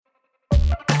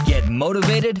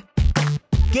motivated?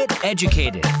 Get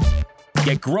educated.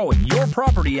 Get growing your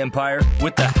property empire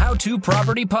with the How To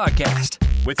Property Podcast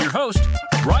with your host,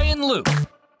 Ryan Luke.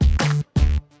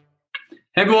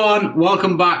 Hey everyone,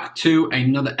 welcome back to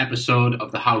another episode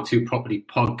of the How To Property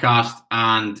Podcast.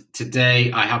 And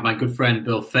today I have my good friend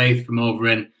Bill Faith from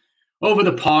over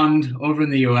the pond, over in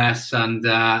the US. And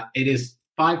it is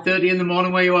 5:30 in the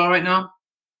morning where you are right now?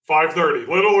 5:30.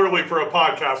 Little early for a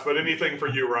podcast, but anything for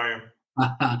you, Ryan.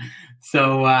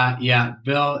 So,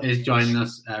 Bill is joining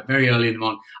us very early in the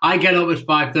morning. I get up at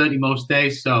 5:30 most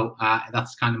days, so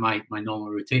that's kind of my normal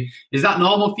routine. Is that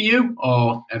normal for you,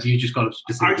 or have you just got up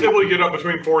specifically? I typically get up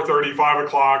between 4:30, 5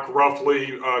 o'clock,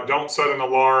 roughly. Don't set an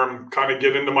alarm, kind of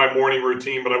get into my morning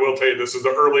routine, but I will tell you, this is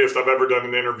the earliest I've ever done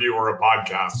an interview or a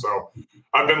podcast. So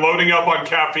I've been loading up on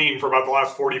caffeine for about the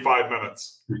last 45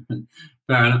 minutes.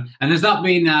 Fair enough. And has that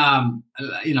been,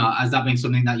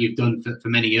 something that you've done for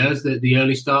many years, the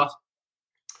early start?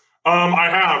 I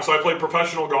have. So I played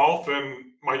professional golf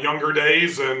in my younger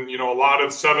days and, a lot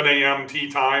of 7 a.m.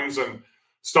 tee times and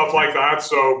stuff like that.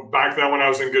 So back then when I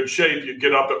was in good shape, you'd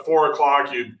get up at 4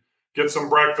 o'clock, you'd get some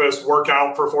breakfast, work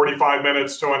out for 45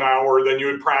 minutes to an hour, then you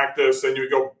would practice, then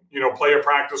you'd go, play a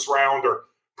practice round or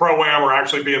pro-am or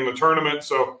actually be in the tournament.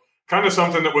 So kind of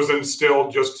something that was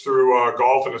instilled just through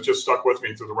golf, and it's just stuck with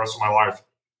me through the rest of my life.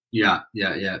 Yeah.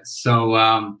 So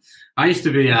I used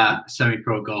to be a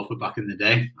semi-pro golfer back in the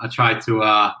day. I tried to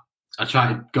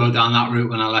go down that route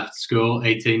when I left school,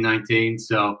 18, 19.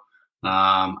 So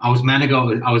I was meant to go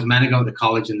to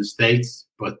college in the States,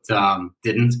 but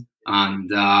didn't.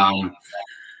 And I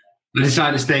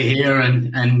decided to stay here,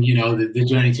 and the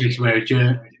journey takes you where it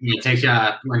takes you.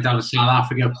 I went down to South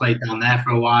Africa, played down there for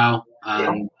a while.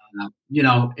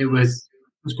 It was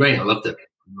great. I loved it.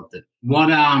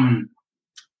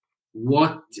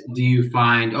 What do you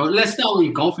find? Or let's start with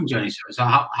your golfing journey. So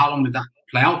how long did that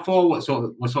play out for? What sort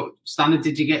of standard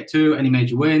did you get to? Any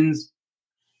major wins?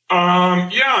 I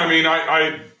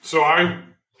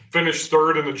finished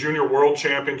third in the Junior World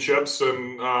Championships,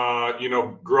 and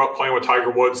grew up playing with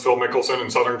Tiger Woods, Phil Mickelson in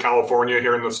Southern California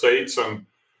here in the States, and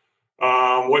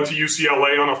went to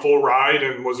UCLA on a full ride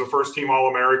and was a first-team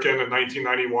All-American in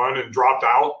 1991 and dropped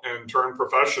out and turned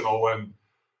professional. And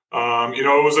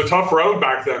it was a tough road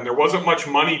back then. There wasn't much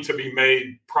money to be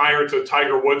made prior to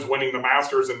Tiger Woods winning the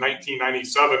Masters in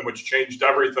 1997, which changed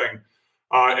everything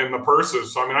in the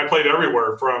purses. So, I played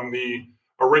everywhere from the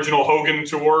original Hogan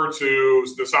Tour to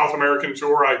the South American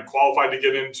Tour. I qualified to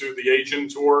get into the Asian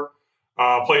Tour.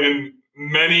 Played in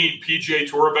many PGA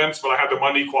Tour events, but I had the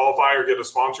Monday qualifier, get a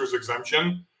sponsor's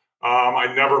exemption.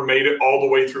 I never made it all the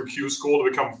way through Q School to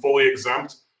become fully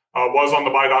exempt. Was on the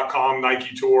Buy.com,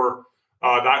 Nike Tour,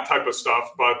 that type of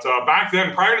stuff. But back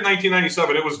then, prior to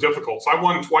 1997, it was difficult. So I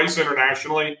won twice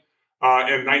internationally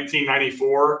in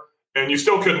 1994, and you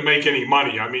still couldn't make any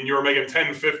money. You were making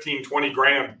 10, 15, 20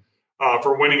 grand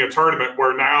for winning a tournament,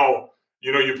 where now,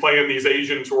 you play in these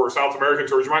Asian tours, South American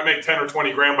tours, you might make 10 or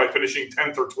 20 grand by finishing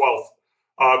 10th or 12th.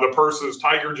 The purses,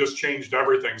 Tiger just changed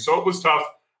everything. So it was tough.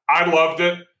 I loved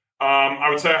it. I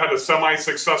would say I had a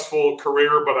semi-successful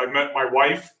career, but I met my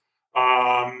wife.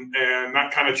 And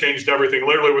that kind of changed everything.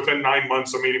 Literally within 9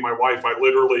 months of meeting my wife, I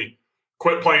literally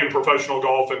quit playing professional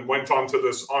golf and went on to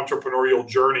this entrepreneurial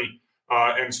journey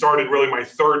and started really my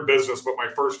third business, but my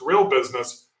first real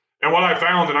business. And what I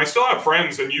found, and I still have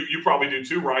friends, and you probably do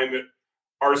too, Ryan, that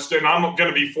are still, and I'm going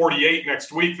to be 48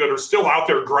 next week, that are still out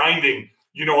there grinding,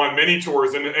 on mini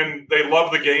tours, and they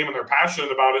love the game and they're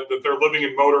passionate about it, that they're living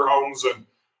in motorhomes and,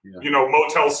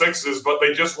 Motel 6s, but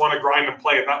they just want to grind and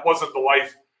play. And that wasn't the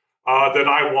life that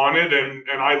I wanted. And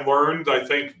I learned, I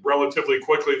think, relatively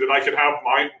quickly that I could have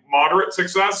my moderate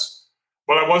success,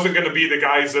 but I wasn't going to be the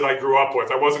guys that I grew up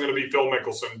with. I wasn't going to be Phil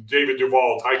Mickelson, David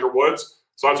Duval, Tiger Woods.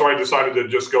 So that's why I decided to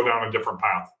just go down a different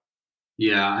path.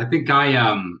 Yeah, I think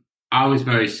I was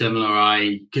very similar.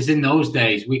 Because in those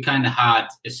days, we kind of had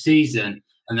a season,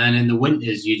 and then in the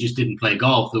winters, you just didn't play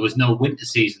golf. There was no winter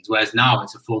seasons, whereas now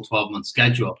it's a full 12-month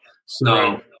schedule.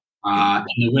 So in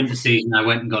the winter season, I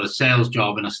went and got a sales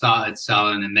job, and I started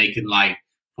selling and making like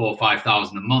 $4,000 or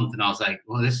 $5,000 a month. And I was like,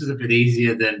 well, this is a bit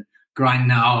easier than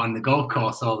grinding out on the golf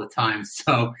course all the time.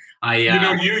 So you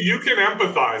can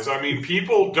empathize.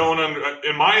 People don't,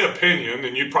 in my opinion,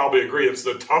 and you'd probably agree, it's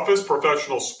the toughest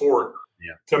professional sport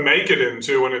to make it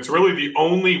into. And it's really the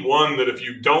only one that if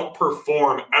you don't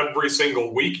perform every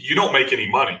single week, you don't make any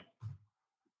money.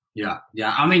 Yeah.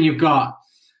 You've got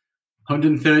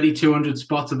 130, 200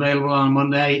 spots available on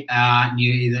Monday. And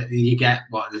you get,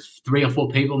 there's 3 or 4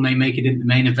 people may make it in the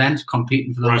main event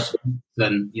competing for those. Right.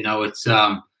 And,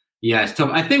 it's tough.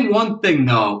 I think one thing,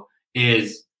 though,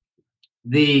 is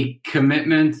the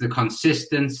commitment, the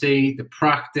consistency, the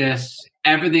practice,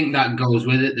 everything that goes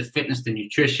with it, the fitness, the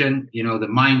nutrition, the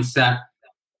mindset,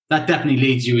 that definitely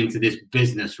leads you into this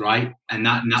business, right? And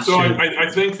that's so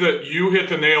I think that you hit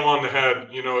the nail on the head.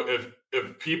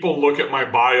 If people look at my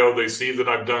bio, they see that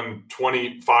I've done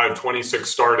 25, 26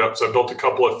 startups. I've built a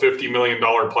couple of $50 million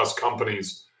plus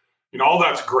companies. All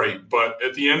that's great. But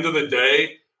at the end of the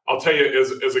day, I'll tell you,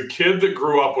 as a kid that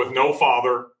grew up with no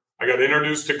father, I got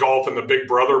introduced to golf in the Big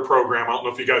Brother program. I don't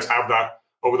know if you guys have that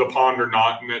over the pond or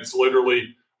not. And it's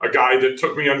literally a guy that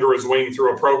took me under his wing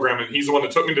through a program. And he's the one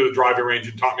that took me to the driving range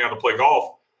and taught me how to play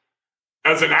golf.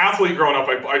 As an athlete growing up,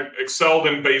 I excelled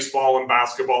in baseball and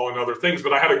basketball and other things,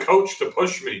 but I had a coach to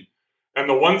push me. And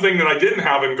the one thing that I didn't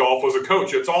have in golf was a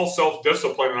coach. It's all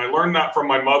self-discipline. And I learned that from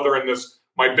my mother and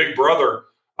my big brother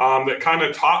that kind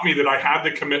of taught me that I had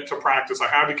to commit to practice. I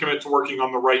had to commit to working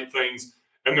on the right things.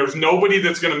 And there's nobody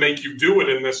that's going to make you do it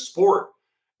in this sport.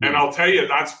 And I'll tell you,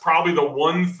 that's probably the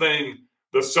one thing,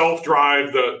 the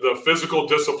self-drive, the physical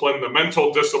discipline, the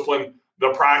mental discipline,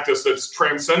 the practice that's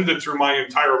transcended through my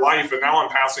entire life. And now I'm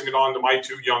passing it on to my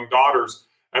two young daughters.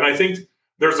 And I think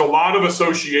there's a lot of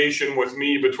association with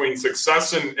me between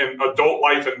success in adult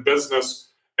life and business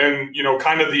and,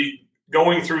 kind of the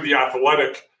going through the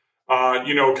athletic,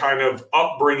 kind of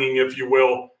upbringing, if you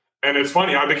will. And it's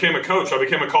funny, I became a coach. I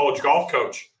became a college golf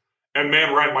coach. And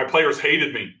man, Ryan, my players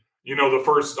hated me. I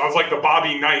was like the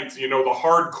Bobby Knight, the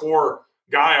hardcore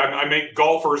guy. I make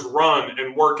golfers run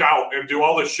and work out and do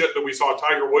all the shit that we saw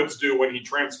Tiger Woods do when he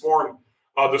transformed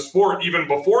the sport even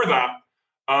before that.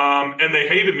 And they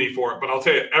hated me for it. But I'll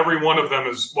tell you, every one of them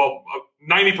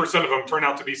 90% of them turn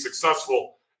out to be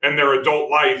successful in their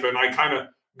adult life. And I kind of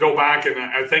go back and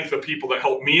I thank the people that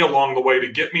helped me along the way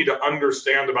to get me to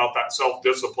understand about that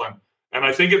self-discipline. And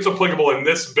I think it's applicable in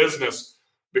this business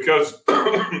because,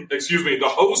 the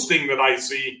hosting that I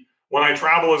see when I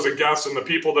travel as a guest and the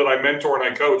people that I mentor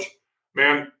and I coach,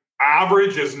 man,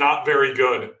 average is not very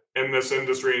good in this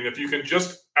industry. And if you can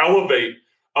just elevate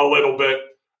a little bit,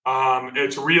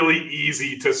 it's really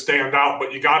easy to stand out,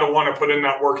 but you got to want to put in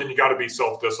that work and you got to be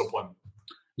self-disciplined.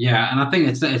 Yeah. And I think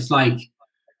it's like,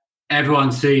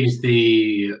 everyone sees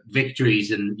the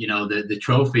victories and, the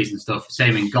trophies and stuff,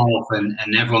 same in golf. And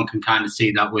everyone can kind of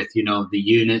see that with, the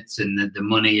units and the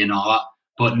money and all that.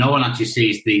 But no one actually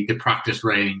sees the practice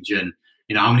range and,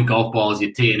 how many golf balls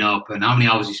you're teeing up and how many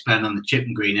hours you spend on the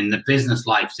chipping green. And the business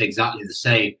life's exactly the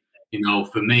same.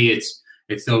 For me,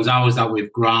 it's those hours that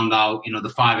we've ground out, the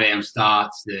 5 a.m.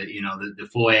 starts, the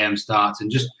 4 a.m. starts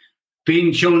and just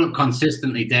showing up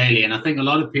consistently daily. And I think a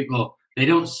lot of people, they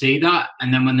don't see that.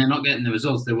 And then when they're not getting the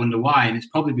results, they wonder why. And it's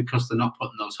probably because they're not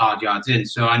putting those hard yards in.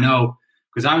 So I know,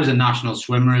 because I was a national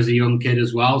swimmer as a young kid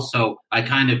as well. So I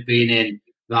kind of been in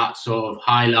that sort of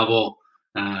high level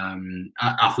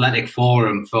athletic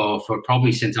forum for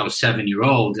probably since I was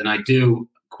 7-year-old. And I do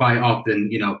quite often,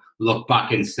 look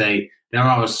back and say, there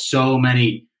are so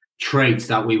many traits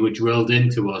that we were drilled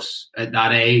into us at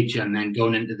that age. And then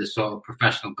going into the sort of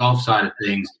professional golf side of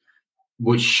things,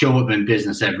 which show up in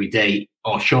business every day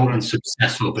or show up in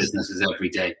successful businesses every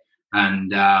day.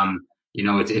 And,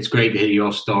 it's great to hear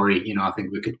your story. I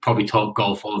think we could probably talk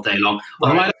golf all day long.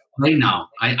 Although I don't play now.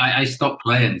 I stopped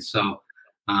playing. So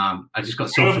I just got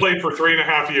so... I've played for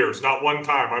 3.5 years, not one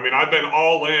time. I mean, I've been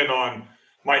all in on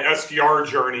my SDR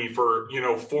journey for,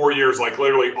 4 years, like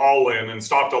literally all in, and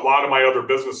stopped a lot of my other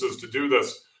businesses to do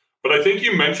this. But I think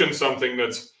you mentioned something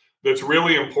that's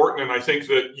really important. And I think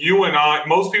that you and I,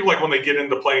 most people, like when they get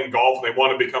into playing golf and they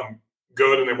want to become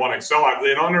good and they want to excel at it,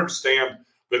 they don't understand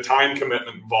the time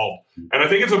commitment involved. And I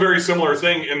think it's a very similar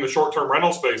thing in the short-term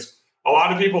rental space. A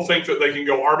lot of people think that they can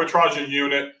go arbitrage a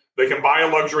unit, they can buy a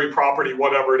luxury property,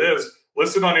 whatever it is,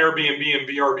 listed on Airbnb and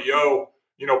VRBO,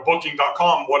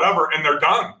 booking.com, whatever, and they're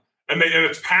done. And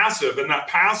it's passive. And that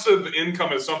passive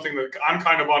income is something that I'm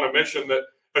kind of on a mission that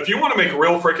if you want to make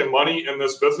real freaking money in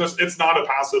this business, it's not a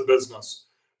passive business.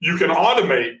 You can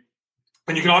automate,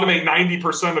 and you can automate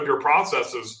 90% of your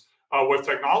processes with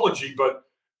technology, but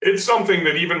it's something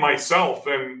that even myself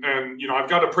and I've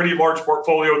got a pretty large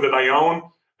portfolio that I own,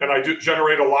 and I do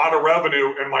generate a lot of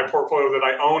revenue in my portfolio that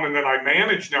I own and then I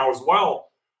manage now as well.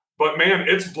 But man,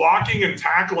 it's blocking and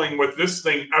tackling with this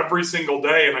thing every single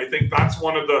day. And I think that's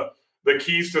one of the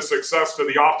keys to success, to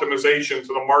the optimization,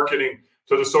 to the marketing,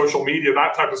 to the social media,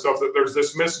 that type of stuff, that there's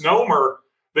this misnomer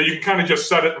that you can kind of just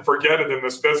set it and forget it in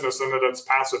this business and that it's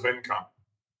passive income.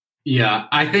 Yeah,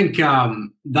 I think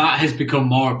that has become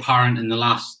more apparent in the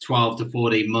last 12 to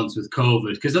 14 months with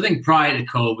COVID, because I think prior to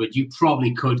COVID, you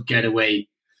probably could get away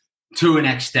to an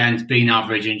extent being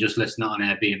average and just listing it on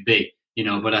Airbnb.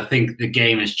 but I think the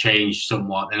game has changed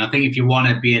somewhat. And I think if you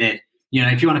want to be in it,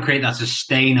 if you want to create that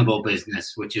sustainable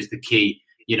business, which is the key,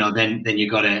 then you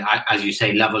got to, as you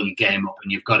say, level your game up,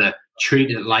 and you've got to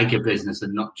treat it like a business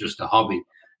and not just a hobby.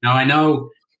 Now, I know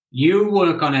you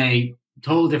work on a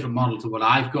total different model to what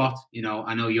I've got.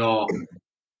 I know you're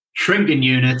shrinking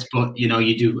units, but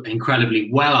you do incredibly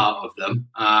well out of them.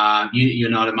 You're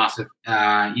not a massive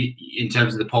in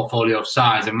terms of the portfolio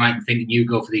size. I'm right in thinking you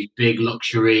go for these big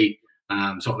luxury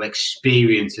sort of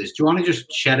experiences. Do you want to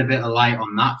just shed a bit of light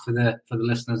on that for the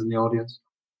listeners and the audience?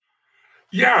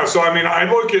 Yeah, so I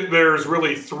look at there's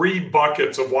really three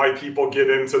buckets of why people get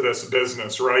into this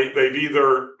business, right? They've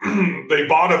either they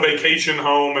bought a vacation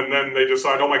home and then they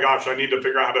decide, oh my gosh, I need to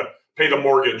figure out how to pay the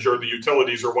mortgage or the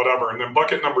utilities or whatever. And then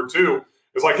bucket number two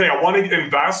is like, hey, I want to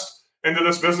invest into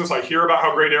this business. I hear about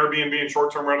how great Airbnb and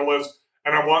short-term rental is,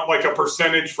 and I want like a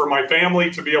percentage for my family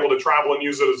to be able to travel and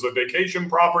use it as a vacation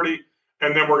property.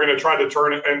 And then we're going to try to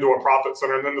turn it into a profit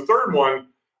center. And then the third one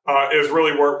is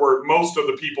really where most of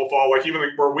the people fall, like even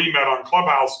where we met on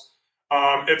Clubhouse.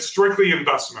 It's strictly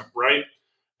investment, right?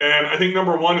 And I think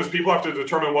number one is people have to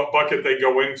determine what bucket they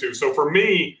go into. So for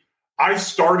me, I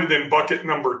started in bucket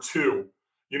number two.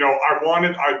 I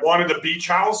wanted a beach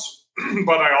house,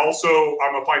 but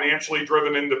I'm a financially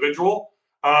driven individual.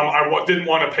 I didn't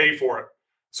want to pay for it.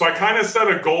 So I kind of set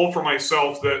a goal for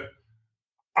myself that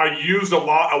I used a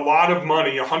lot of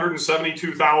money,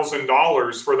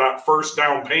 $172,000 for that first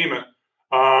down payment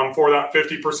for that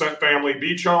 50% family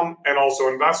beach home and also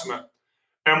investment.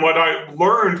 And what I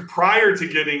learned prior to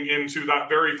getting into that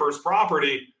very first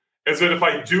property is that if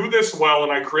I do this well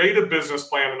and I create a business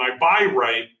plan and I buy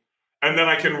right, and then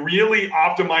I can really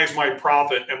optimize my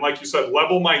profit and, like you said,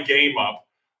 level my game up.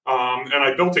 And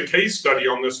I built a case study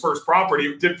on this first property.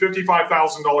 It did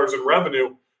 $55,000 in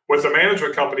revenue with a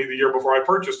management company the year before I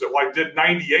purchased it. Well, I did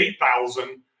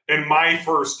 $98,000 in my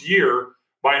first year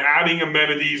by adding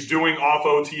amenities, doing off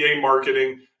OTA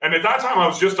marketing. And at that time, I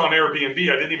was just on Airbnb.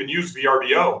 I didn't even use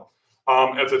VRBO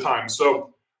at the time.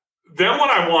 So then what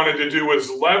I wanted to do is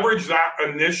leverage that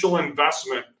initial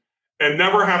investment and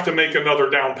never have to make another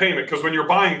down payment. Because when you're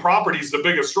buying properties, the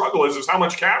biggest struggle is how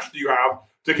much cash do you have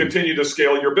to continue to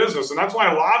scale your business? And that's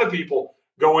why a lot of people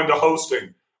go into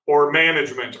hosting or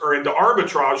management or into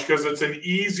arbitrage, because it's an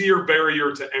easier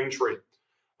barrier to entry.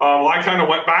 Well, I kind of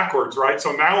went backwards, right?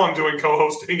 So now I'm doing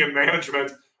co-hosting and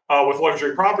management with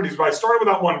luxury properties, but I started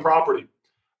with that one property.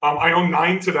 I own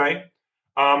 9 today.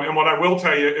 And what I will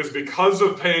tell you is because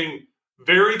of paying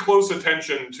very close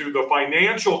attention to the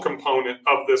financial component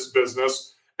of this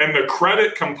business and the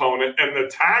credit component and the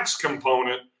tax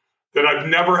component, that I've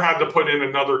never had to put in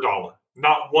another dollar,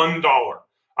 not $1.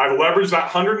 I leveraged that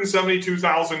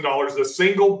 $172,000, the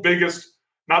single biggest,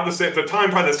 not the same, at the time,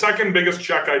 probably the second biggest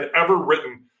check I'd ever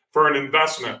written for an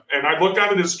investment. And I looked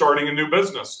at it as starting a new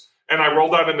business. And I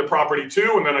rolled that into property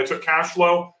 2, and then I took cash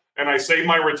flow and I saved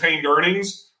my retained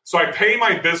earnings. So I pay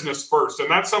my business first.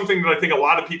 And that's something that I think a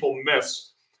lot of people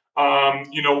miss,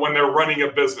 when they're running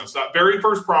a business. That very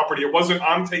first property, it wasn't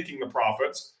I'm taking the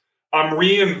profits. I'm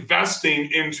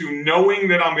reinvesting into knowing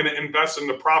that I'm going to invest in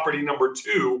the property number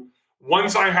 2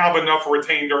 once I have enough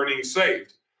retained earnings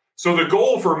saved. So the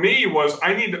goal for me was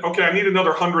I need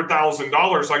another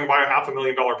 $100,000 so I can buy a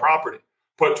 $500,000 property,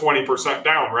 put 20%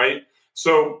 down, right?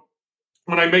 So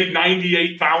when I made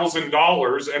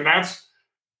 $98,000,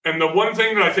 and the one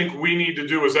thing that I think we need to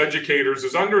do as educators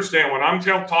is understand when I'm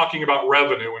talking about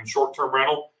revenue and short-term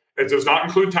rental, it does not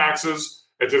include taxes.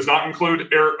 It does not include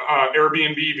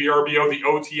Airbnb, VRBO, the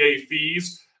OTA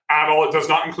fees at all. It does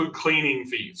not include cleaning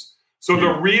fees. So the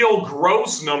real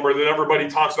gross number that everybody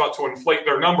talks about to inflate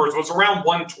their numbers was around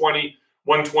 120,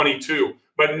 122.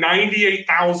 But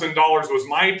 $98,000 was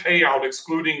my payout,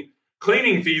 excluding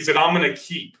cleaning fees, that I'm going to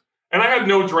keep. And I had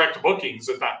no direct bookings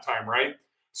at that time, right?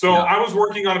 So I was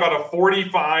working on about a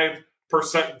 45%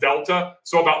 delta.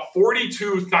 So about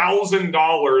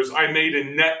 $42,000 I made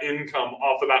in net income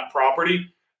off of that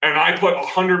property. And I put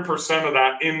 100% of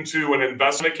that into an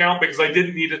investment account because I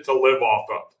didn't need it to live off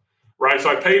of. Right. So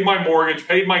I paid my mortgage,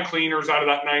 paid my cleaners out of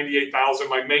that $98,000,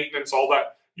 my maintenance, all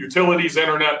that, utilities,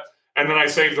 internet, and then I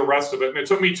saved the rest of it. And it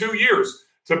took me 2 years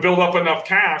to build up enough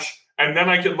cash, and then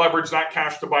I could leverage that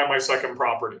cash to buy my second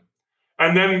property.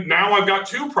 And then now I've got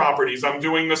 2 properties. I'm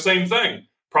doing the same thing.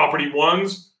 Property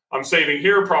 1's, I'm saving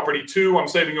here. Property 2, I'm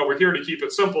saving over here to keep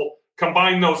it simple.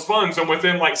 Combine those funds, and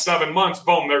within like 7 months,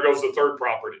 boom, there goes the third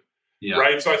property. Yeah.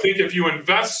 Right. So I think if you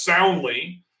invest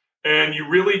soundly and you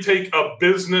really take a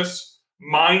business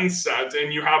mindset,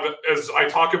 and you have, as I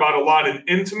talk about a lot, an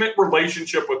intimate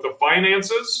relationship with the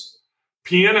finances,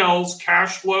 P&Ls,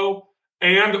 cash flow,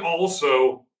 and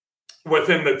also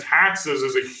within the taxes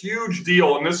is a huge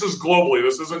deal. And this is globally.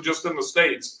 This isn't just in the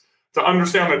States. To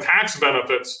understand the tax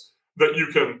benefits that you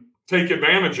can take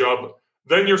advantage of,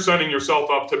 then you're setting yourself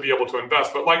up to be able to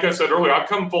invest. But like I said earlier, I've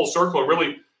come full circle, and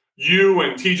really you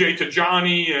and TJ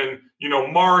Tajani and,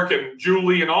 Mark and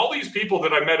Julie and all these people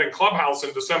that I met in Clubhouse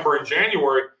in December and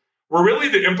January were really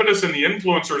the impetus and the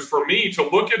influencers for me to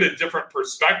look at a different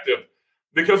perspective,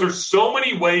 because there's so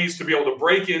many ways to be able to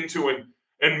break into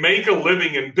and make a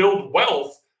living and build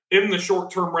wealth in the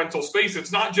short-term rental space.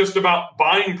 It's not just about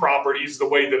buying properties the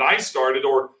way that I started,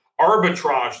 or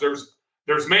arbitrage.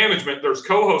 There's management, there's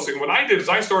co-hosting. What I did is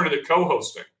I started at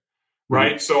co-hosting,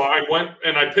 right? Mm-hmm. So I went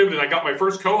and I pivoted. I got my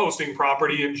first co-hosting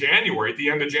property in January, at the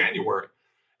end of January.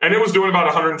 And it was doing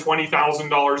about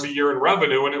 $120,000 a year in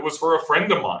revenue, and it was for a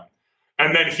friend of mine.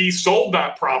 And then he sold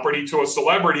that property to a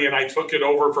celebrity, and I took it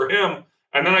over for him.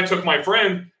 And then I took my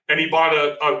friend, and he bought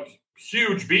a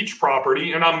huge beach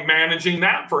property, and I'm managing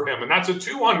that for him. And that's a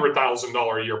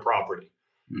 $200,000 a year property.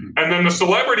 Mm-hmm. And then the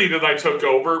celebrity that I took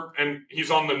over, and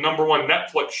he's on the #1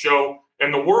 Netflix show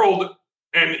in the world,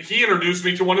 and he introduced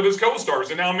me to one of his co-stars,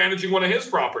 and now I'm managing one of his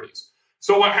properties.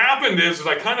 So what happened is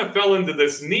I kind of fell into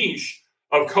this niche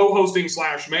of co-hosting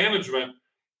 / management,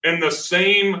 and the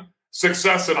same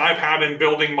success that I've had in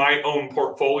building my own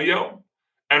portfolio.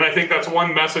 And I think that's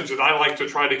one message that I like to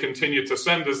try to continue to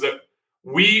send, is that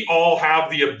we all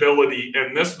have the ability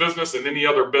in this business and any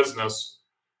other business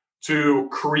to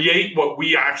create what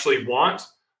we actually want.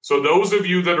 So those of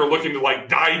you that are looking to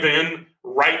dive in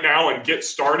right now and get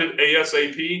started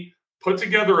ASAP, put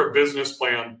together a business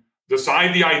plan,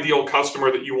 decide the ideal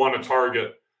customer that you want to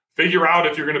target, figure out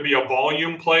if you're going to be a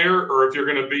volume player or if you're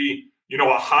going to be,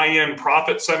 a high-end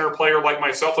profit center player like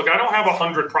myself. Look, I don't have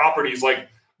 100 properties like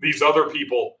these other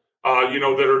people,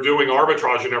 that are doing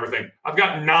arbitrage and everything. I've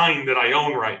got 9 that I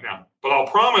own right now. But I'll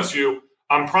promise you,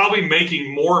 I'm probably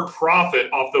making more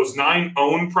profit off those 9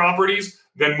 owned properties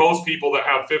than most people that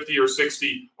have 50 or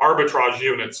 60 arbitrage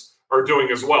units are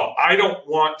doing as well. I don't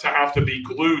want to have to be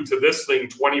glued to this thing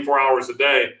 24 hours a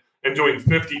day and doing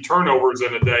 50 turnovers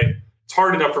in a day. It's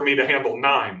hard enough for me to handle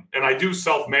 9. And I do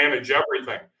self-manage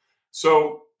everything.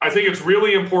 So I think it's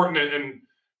really important, and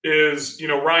is,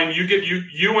 Ryan,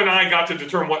 you and I got to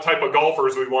determine what type of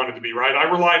golfers we wanted to be, right? I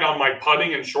relied on my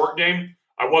putting and short game.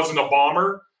 I wasn't a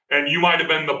bomber, and you might have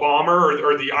been the bomber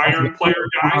or the iron player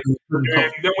guy.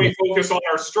 And then we focus on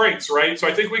our strengths, right? So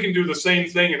I think we can do the same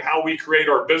thing in how we create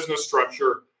our business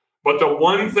structure. But the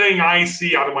one thing I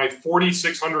see out of my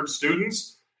 4,600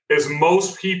 students is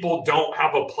most people don't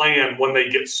have a plan when they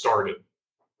get started.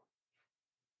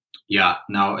 Yeah,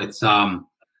 no, it's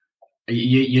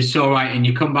you're so right, and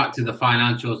you come back to the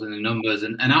financials and the numbers,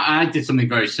 and I did something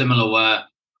very similar where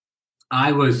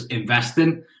I was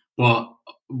investing, but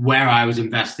where I was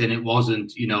investing, it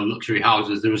wasn't luxury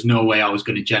houses. There was no way I was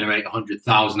going to generate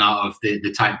 100,000 out of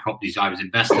the type of properties I was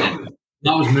investing in.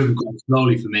 That was moving quite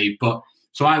slowly for me, but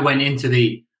so I went into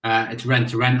the it's rent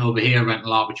to rent over here,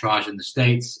 rental arbitrage in the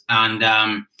States, and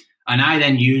I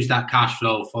then used that cash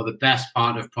flow for the best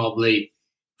part of probably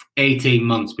 18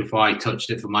 months before I touched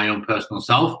it for my own personal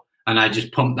self. And I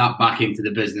just pumped that back into the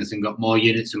business and got more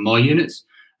units and more units.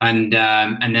 And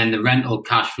then the rental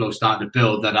cash flow started to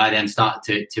build, that I then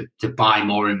started to buy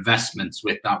more investments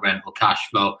with that rental cash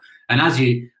flow. And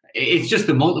it's just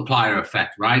the multiplier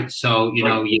effect, right? So,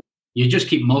 you just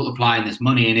keep multiplying this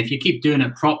money. And if you keep doing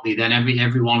it properly, then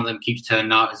every one of them keeps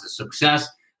turning out as a success,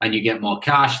 and you get more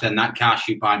cash. Then that cash,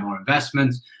 you buy more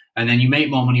investments. And then you make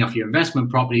more money off your investment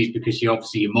properties because your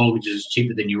mortgage is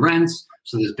cheaper than your rents.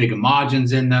 So there's bigger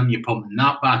margins in them. You're pumping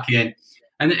that back in.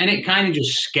 And it kind of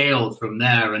just scaled from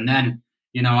there. And then,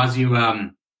 as you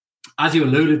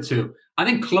alluded to, I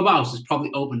think Clubhouse has probably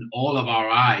opened all of our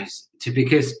eyes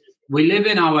because we live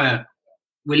in our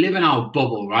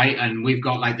bubble, right? And we've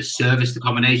got the serviced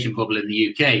accommodation bubble in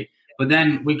the UK. But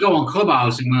then we go on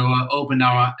Clubhouse and we opened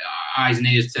our eyes and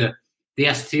ears to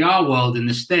the STR world in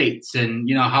the States, and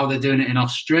how they're doing it in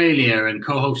Australia and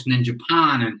co-hosting in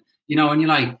Japan, and and you're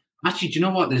like, actually, do you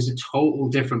know what? There's a total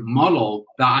different model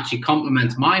that actually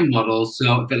complements my model.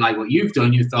 So a bit like what you've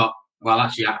done, you thought, well,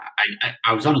 actually,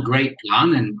 I was on a great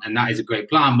plan, and that is a great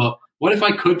plan. But what if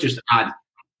I could just add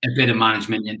a bit of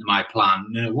management into my plan?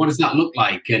 What does that look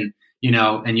like? And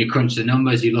and you crunch the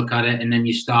numbers, you look at it, and then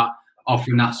you start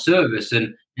offering that service.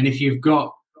 And if you've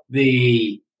got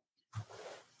the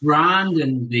brand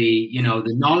and the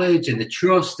the knowledge and the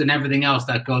trust and everything else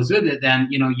that goes with it, then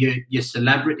your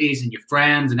celebrities and your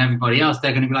friends and everybody else,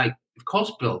 they're going to be like, of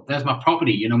course, Bill, there's my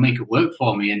property, make it work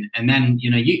for me. And then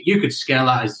you could scale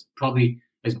that as probably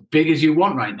as big as you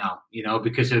want right now,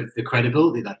 because of the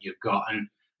credibility that you've got.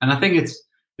 And I think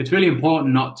it's really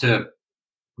important not to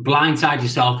blindside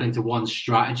yourself into one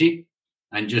strategy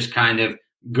and just kind of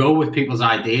go with people's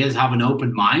ideas, have an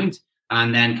open mind,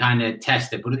 and then kind of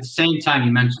test it. But at the same time,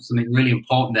 you mentioned something really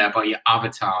important there about your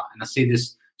avatar. And I see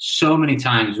this so many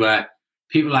times where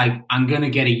people are like, I'm going to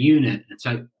get a unit. It's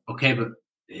like, okay, but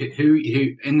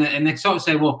who, and they sort of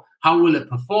say, well, how will it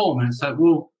perform? And it's like,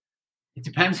 well, it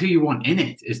depends who you want in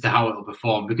it as to how it'll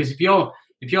perform. Because if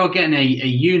you're getting a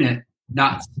unit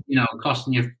that's,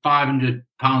 costing you £500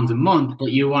 a month,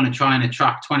 but you want to try and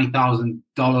attract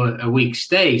 $20,000 a week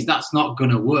stays, that's not going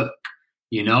to work,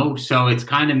 So it's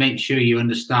kind of make sure you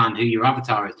understand who your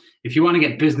avatar is. If you want to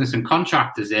get business and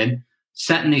contractors in,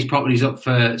 setting these properties up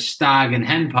for stag and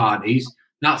hen parties,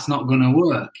 that's not going to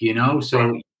work,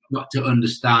 So you've got to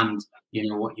understand,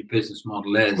 what your business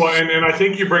model is. Well, and I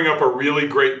think you bring up a really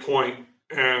great point.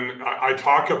 And I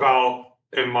talk about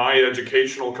in my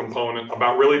educational component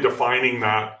about really defining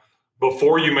that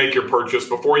before you make your purchase,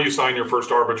 before you sign your first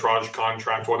arbitrage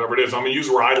contract, whatever it is. I'm going to use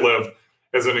where I live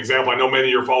as an example. I know many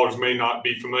of your followers may not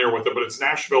be familiar with it, but it's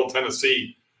Nashville,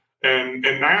 Tennessee. And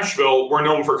in Nashville, we're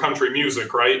known for country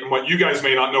music, right? And what you guys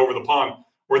may not know over the pond,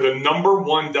 we're the number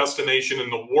one destination in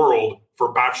the world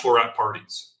for bachelorette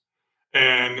parties.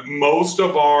 And most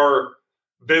of our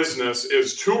business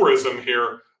is tourism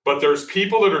here. But there's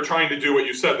people that are trying to do what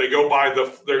you said. They go buy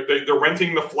they're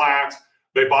renting the flat.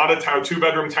 They bought a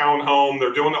 2-bedroom townhome.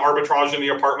 They're doing the arbitrage in the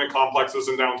apartment complexes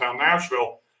in downtown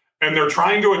Nashville. And they're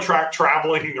trying to attract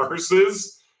traveling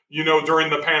nurses, during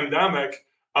the pandemic,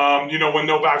 when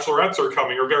no bachelorettes are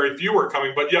coming or very few are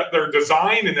coming. But yet their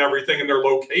design and everything and their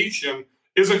location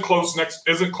isn't close to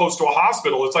a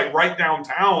hospital. It's like right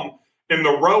downtown in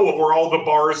the row of where all the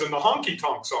bars and the honky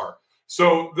tonks are.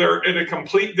 So they're at a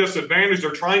complete disadvantage.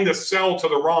 They're trying to sell to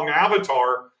the wrong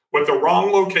avatar with the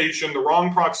wrong location, the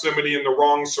wrong proximity, and the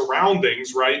wrong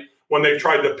surroundings, right? When they've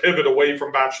tried to pivot away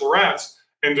from bachelorettes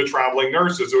into traveling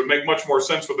nurses. It would make much more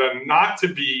sense for them not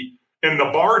to be in the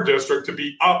bar district, to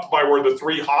be up by where the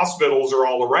 3 hospitals are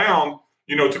all around,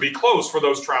 to be close for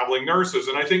those traveling nurses.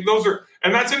 And I think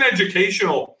and that's an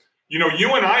educational,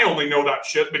 you and I only know that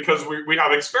shit because we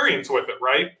have experience with it,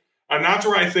 right? And that's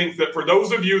where I think that for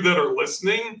those of you that are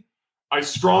listening, I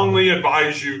strongly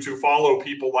advise you to follow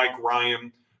people like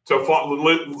Ryan,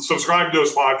 to subscribe to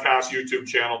his podcast, YouTube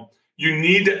channel. You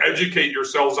need to educate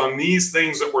yourselves on these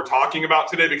things that we're talking about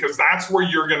today, because that's where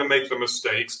you're going to make the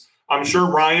mistakes. I'm sure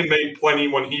Ryan made plenty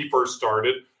when he first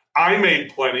started. I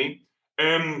made plenty.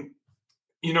 And,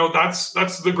 that's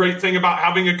the great thing about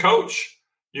having a coach.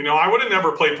 I would have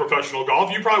never played professional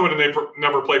golf. You probably would have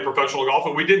never played professional golf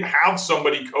if we didn't have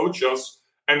somebody coach us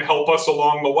and help us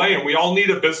along the way. And we all need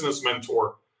a business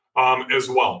mentor as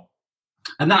well.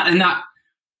 And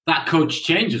that coach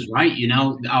changes, right?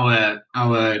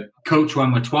 Our coach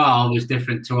when we're 12 is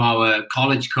different to our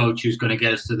college coach who's going to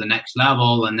get us to the next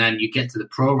level. And then you get to the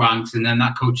pro ranks, and then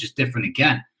that coach is different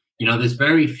again. There's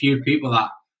very few people that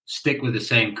stick with the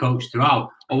same coach throughout.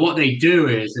 Or what they do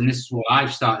is, and this is what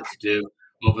I've started to do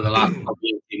over the last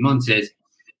probably 18 months, is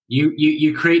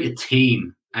you create a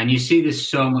team. And you see this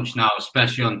so much now,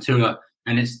 especially on tour.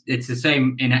 And it's the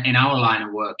same in our line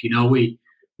of work.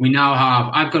 We now have,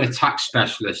 I've got a tax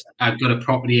specialist, I've got a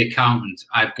property accountant,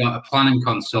 I've got a planning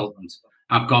consultant,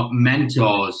 I've got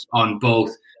mentors on both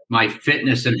my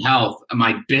fitness and health and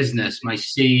my business, my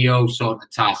CEO sort of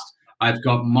tasks. I've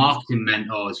got marketing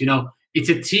mentors. It's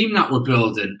a team that we're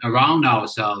building around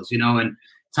ourselves, and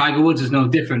Tiger Woods is no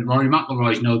different. Rory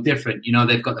McIlroy is no different.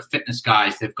 They've got the fitness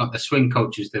guys, they've got the swing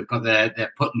coaches, they've got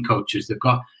their putting coaches, they've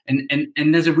got, and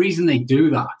there's a reason they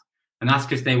do that. And that's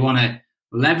because they want to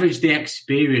leverage the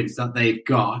experience that they've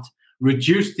got,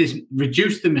 reduce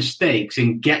the mistakes,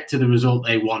 and get to the result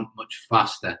they want much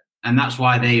faster. And that's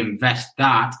why they invest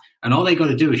that. And all they got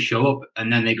to do is show up,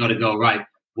 and then they got to go, right,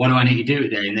 what do I need to do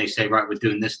today? And they say, right, we're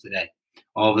doing this today.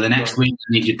 Over the next week,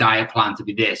 I need your diet plan to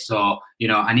be this. Or,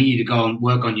 I need you to go and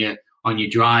work on your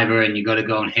driver, and you got to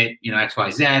go and hit, X, Y,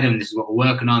 Z. And this is what we're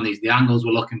working on. These are the angles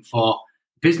we're looking for.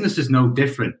 Business is no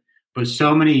different. But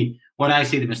what I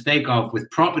see the mistake of with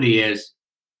property is,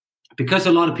 because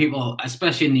a lot of people,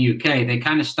 especially in the UK, they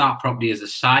kind of start property as a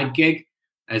side gig,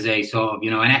 as a sort of,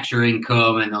 an extra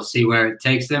income, and they'll see where it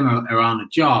takes them around a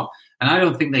job. And I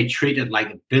don't think they treat it like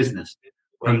a business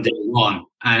from day one.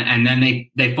 And then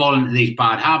they fall into these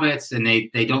bad habits, and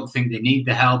they don't think they need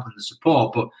the help and the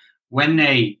support. But when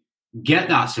they get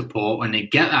that support, when they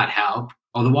get that help,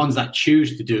 or the ones that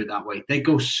choose to do it that way, they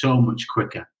go so much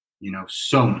quicker,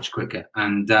 so much quicker.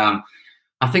 And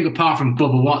I think apart from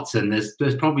Bubba Watson,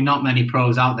 there's probably not many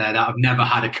pros out there that have never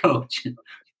had a coach.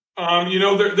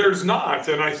 There's not.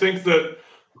 And I think that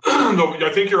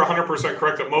I think you're 100%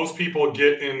 correct that most people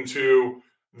get into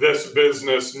this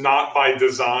business not by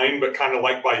design, but kind of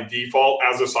like by default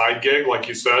as a side gig, like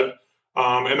you said.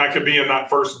 And that could be in that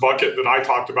first bucket that I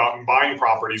talked about in buying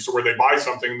properties. So where they buy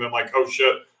something and then like, oh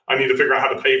shit, I need to figure out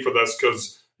how to pay for this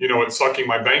because, it's sucking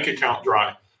my bank account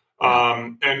dry.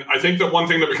 And I think that one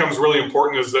thing that becomes really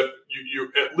important is that you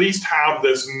at least have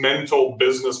this mental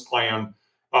business plan.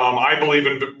 I believe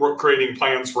in creating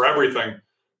plans for everything,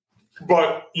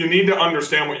 but you need to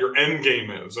understand what your end game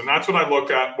is. And that's what I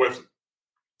look at with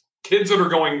kids that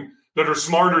are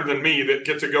smarter than me, that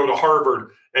get to go to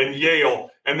Harvard and Yale,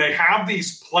 and they have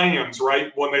these plans,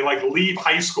 right? When they leave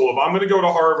high school, if I'm going to go to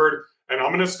Harvard and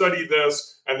I'm going to study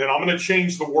this, and then I'm going to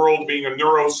change the world being a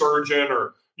neurosurgeon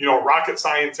or, a rocket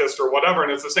scientist or whatever.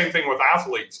 And it's the same thing with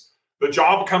athletes. The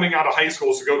job coming out of high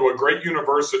school is to go to a great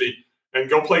university and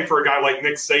go play for a guy like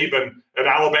Nick Saban at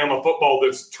Alabama football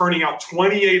that's turning out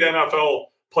 28 NFL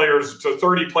players to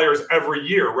 30 players every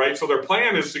year, right? So their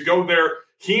plan is to go there.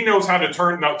 He knows how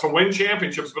to win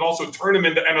championships, but also turn them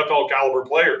into NFL caliber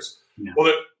players. Yeah.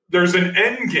 Well, there's an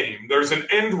end game. There's an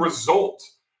end result,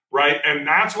 right? And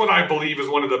that's what I believe is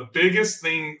one of the biggest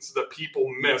things that people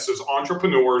miss as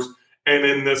entrepreneurs and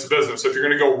in this business. If you're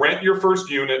going to go rent your first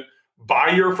unit, buy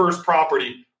your first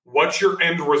property, what's your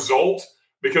end result?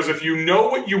 Because if you know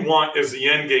what you want as the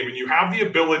end game and you have the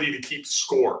ability to keep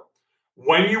score,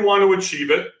 when you want to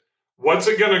achieve it, what's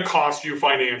it going to cost you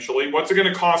financially? What's it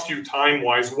going to cost you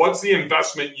time-wise? What's the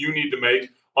investment you need to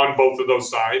make on both of those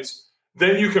sides?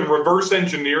 Then you can reverse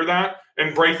engineer that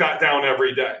and break that down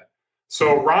every day.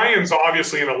 So Ryan's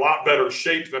obviously in a lot better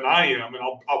shape than I am. And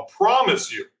I'll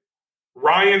promise you,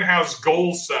 Ryan has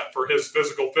goals set for his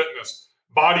physical fitness,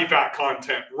 body fat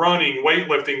content, running,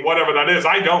 weightlifting, whatever that is.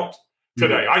 I don't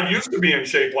today. I used to be in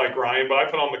shape like Ryan, but I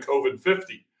put on the COVID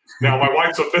 50. Now my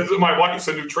wife's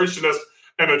a nutritionist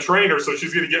and a trainer, so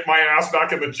she's going to get my ass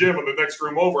back in the gym in the next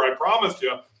room over. I promised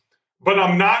you. But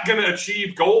I'm not going to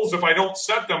achieve goals if I don't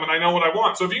set them and I know what I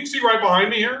want. So if you can see right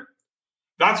behind me here,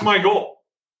 that's my goal.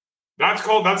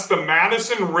 That's the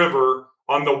Madison River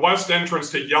on the west entrance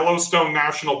to Yellowstone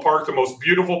National Park, the most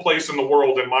beautiful place in the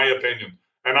world, in my opinion.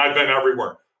 And I've been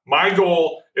everywhere. My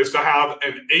goal is to have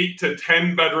an 8 to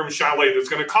 10 bedroom chalet that's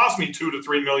going to cost me $2 to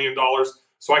 $3 million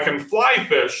so I can fly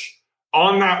fish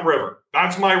on that river.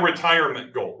 That's my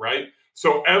retirement goal, right?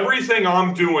 So everything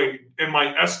I'm doing in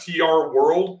my STR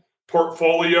world,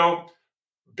 portfolio,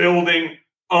 building,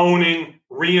 owning,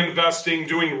 reinvesting,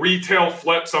 doing retail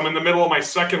flips. I'm in the middle of my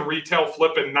second retail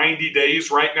flip in 90 days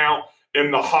right now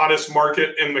in the hottest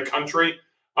market in the country,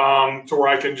 to where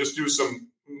I can just do some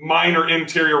minor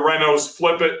interior renos,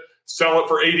 flip it, sell it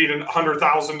for $80,000 to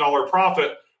 $100,000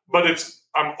 profit. But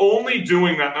I'm only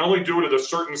doing that, and I only do it at a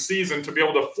certain season to be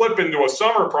able to flip into a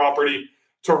summer property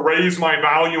to raise my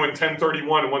value in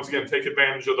 1031 and once again take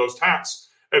advantage of those tax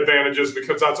advantages,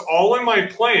 because that's all in my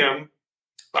plan.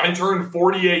 I turn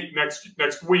 48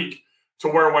 next week, to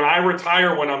where when I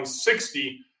retire when I'm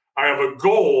 60, I have a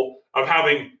goal of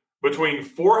having between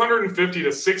 $450,000 to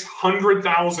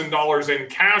 $600,000 in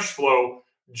cash flow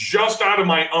just out of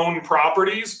my own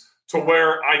properties, to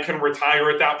where I can retire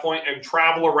at that point and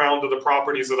travel around to the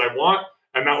properties that I want.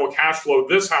 And that will cash flow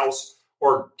this house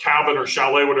or cabin or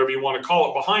chalet, whatever you want to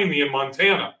call it, behind me in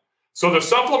Montana. So the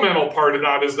supplemental part of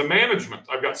that is the management.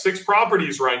 I've got 6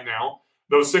 properties right now.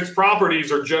 Those 6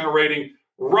 properties are generating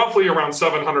roughly around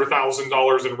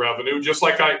 $700,000 in revenue. Just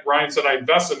like Ryan said, I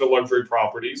invest into luxury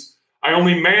properties. I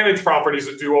only manage properties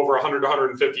that do over $100,000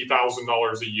 to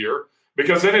 $150,000 a year,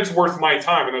 because then it's worth my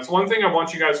time. And that's one thing I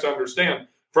want you guys to understand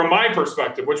from my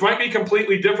perspective, which might be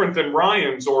completely different than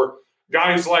Ryan's, or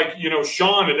guys like,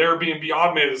 Sean at Airbnb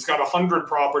Automated that's got 100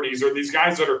 properties, or these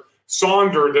guys that are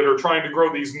Sonder that are trying to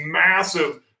grow these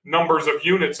massive numbers of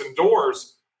units and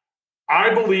doors.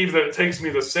 I believe that it takes me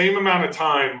the same amount of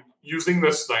time using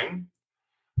this thing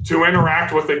to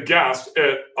interact with a guest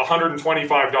at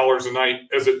 $125 a night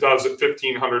as it does at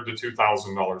 $1,500 to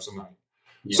 $2,000 a night.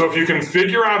 Yeah. So if you can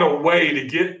figure out a way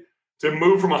to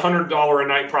move from $100 a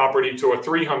night property to a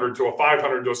 $300 to a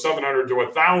 $500 to a $700 to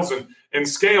a $1,000 and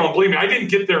scale, and believe me, I didn't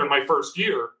get there in my first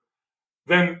year,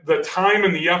 then the time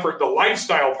and the effort, the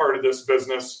lifestyle part of this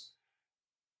business,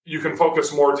 you can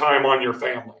focus more time on your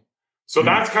family. So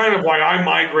that's kind of why I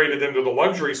migrated into the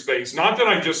luxury space. Not that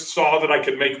I just saw that I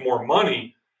could make more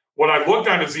money. What I looked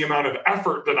at is the amount of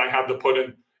effort that I had to put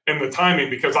in the timing,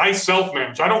 because I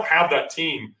self-manage. I don't have that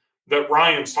team that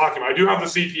Ryan's talking about. I do have the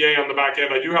CPA on the back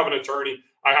end. I do have an attorney.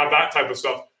 I have that type of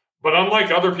stuff. But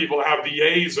unlike other people that have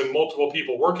VAs and multiple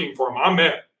people working for them, I'm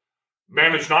it.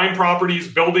 Manage 9 properties,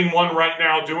 building one right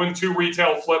now, doing 2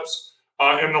 retail flips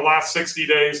in the last 60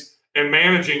 days. and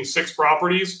managing 6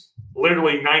 properties,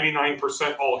 literally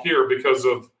 99% all here because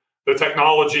of the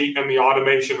technology and the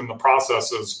automation and the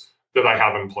processes that I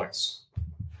have in place.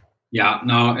 Yeah,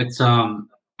 no, it's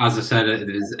as I said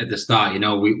at the start,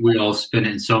 we all spin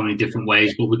it in so many different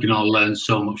ways, but we can all learn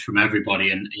so much from everybody.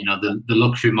 And the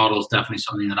luxury model is definitely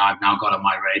something that I've now got on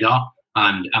my radar,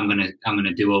 and I'm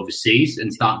gonna do overseas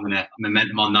and start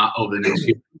momentum on that over the next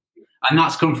few. And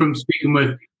that's come from speaking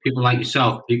with people like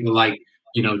yourself, people like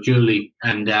Julie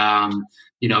and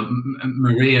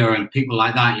Maria and people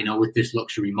like that, with this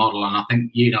luxury model. And I think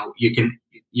you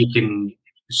can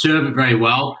serve it very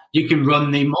well. You can run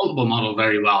the multiple model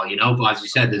very well, but as you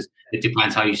said, it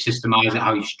depends how you systemize it,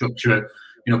 how you structure it.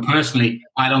 Personally,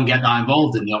 I don't get that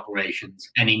involved in the operations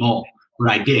anymore,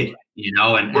 but I did,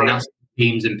 and that's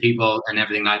teams and people and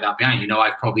everything like that behind.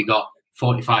 I've probably got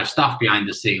 45 staff behind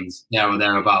the scenes there or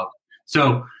thereabout.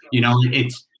 So,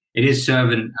 it is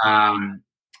serving,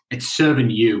 it's serving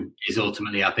you is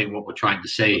ultimately, I think, what we're trying to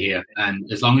say here. And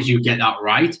as long as you get that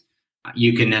right,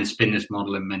 you can then spin this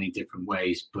model in many different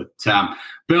ways. But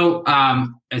Bill,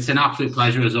 it's an absolute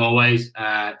pleasure as always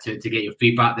to get your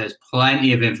feedback. There's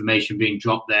plenty of information being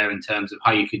dropped there in terms of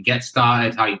how you can get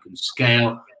started, how you can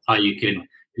scale, how you can,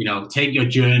 take your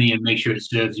journey and make sure it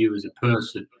serves you as a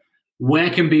person. Where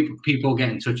can people get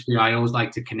in touch with you? I always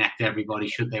like to connect everybody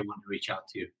should they want to reach out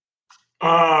to you.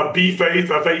 BFaith,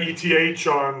 Faeth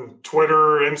on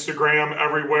Twitter, Instagram,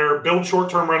 everywhere. Build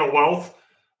Short-Term Rental Wealth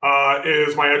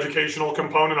is my educational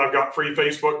component. I've got free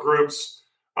Facebook groups.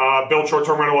 Build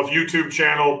Short-Term Rental Wealth YouTube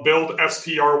channel.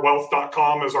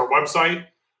 BuildSTRWealth.com is our website.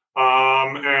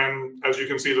 And as you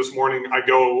can see this morning, I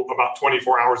go about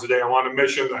 24 hours a day. I'm on a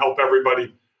mission to help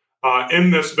everybody in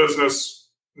this business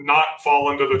not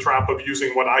fall into the trap of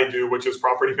using what I do, which is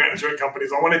property management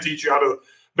companies. I want to teach you how to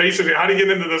get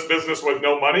into this business with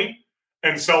no money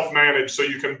and self-manage so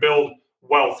you can build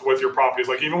wealth with your properties.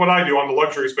 Like even what I do on the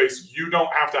luxury space, you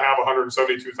don't have to have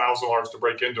 $172,000 to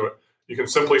break into it. You can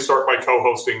simply start by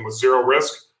co-hosting with zero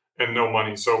risk and no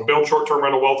money. So Build Short-Term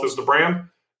Rental Wealth is the brand.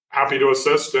 Happy to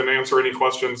assist and answer any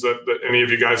questions that any of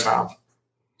you guys have.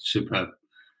 Superb.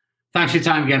 Thanks for your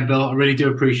time again, Bill. I really do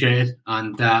appreciate it.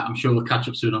 And I'm sure we'll catch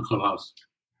up soon on Clubhouse.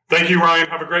 Thank you, Ryan.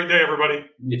 Have a great day, everybody.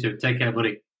 You too. Take care,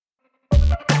 buddy.